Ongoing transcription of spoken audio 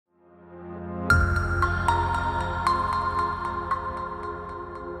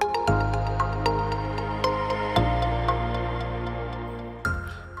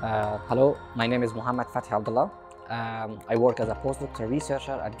My name is Mohamed Fathi Abdallah. I work as a postdoctoral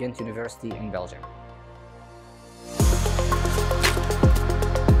researcher at Ghent University in Belgium.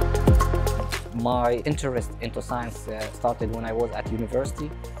 My interest into science started when I was at university.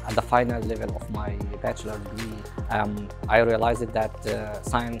 At the final level of my bachelor degree, I realized that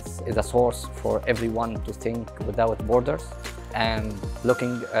science is a source for everyone to think without borders. And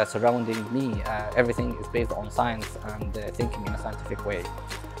looking surrounding me, everything is based on science and thinking in a scientific way.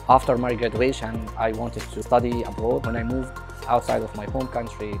 After my graduation, I wanted to study abroad. When I moved outside of my home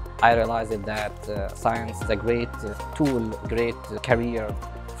country, I realized that science is a great tool, great career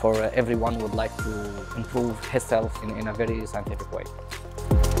for everyone who would like to improve himself in a very scientific way.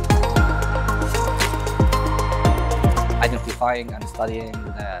 Identifying and studying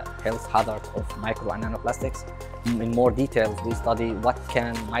the health hazards of micro and nanoplastics. In more details, we study what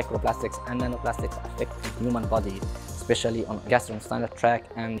can microplastics and nanoplastics affect the human body, especially on gastrointestinal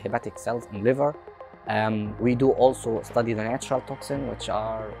tract and hepatic cells and liver. We do also study the natural toxins, which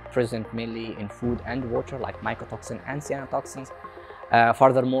are present mainly in food and water, like mycotoxin and cyanotoxins.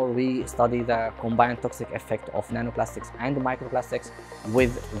 Furthermore, we study the combined toxic effect of nanoplastics and microplastics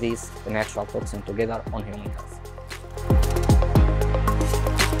with these natural toxins together on human health.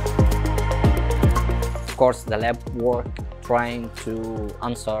 Of course, the lab work trying to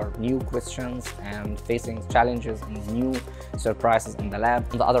answer new questions and facing challenges and new surprises in the lab.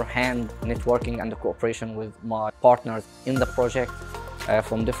 On the other hand, networking and the cooperation with my partners in the project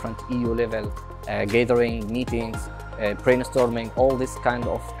from different EU level, gathering, meetings, brainstorming, all these kind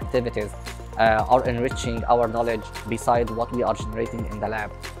of activities are enriching our knowledge beside what we are generating in the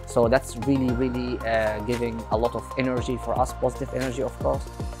lab. So that's really giving a lot of energy for us, positive energy of course,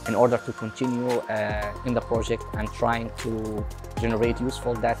 in order to continue in the project and trying to generate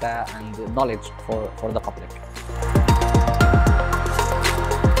useful data and knowledge for the public.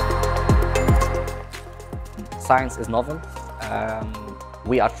 Science is novel.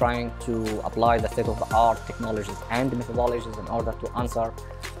 We are trying to apply the state-of-the-art technologies and methodologies in order to answer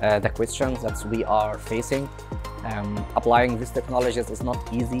the questions that we are facing. Applying these technologies is not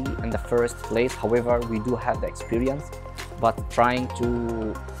easy in the first place. However, we do have the experience, but trying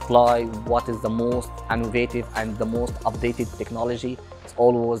to apply what is the most innovative and the most updated technology is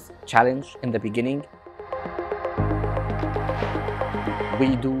always a challenge in the beginning.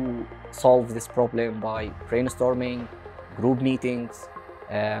 We do solve this problem by brainstorming, group meetings,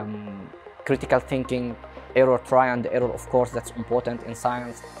 critical thinking, try and error, of course, that's important in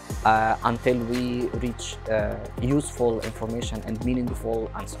science, until we reach useful information and meaningful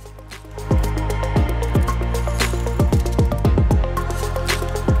answer.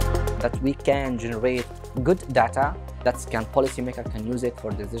 That we can generate good data that policymaker can use it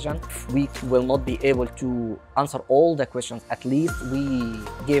for decision. We will not be able to answer all the questions. At least we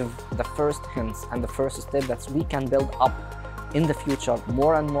give the first hints and the first step that we can build up in the future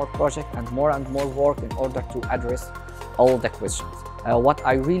more and more projects and more work in order to address all the questions. What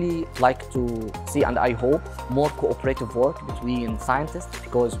I really like to see, and I hope, more cooperative work between scientists,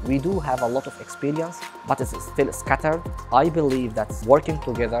 because we do have a lot of experience, but it's still scattered. I believe that working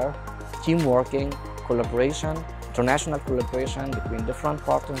together, team working, collaboration, international collaboration between different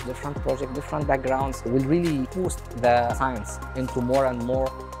partners, different projects, different backgrounds will really boost the science into more and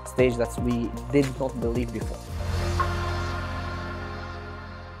more stage that we did not believe before.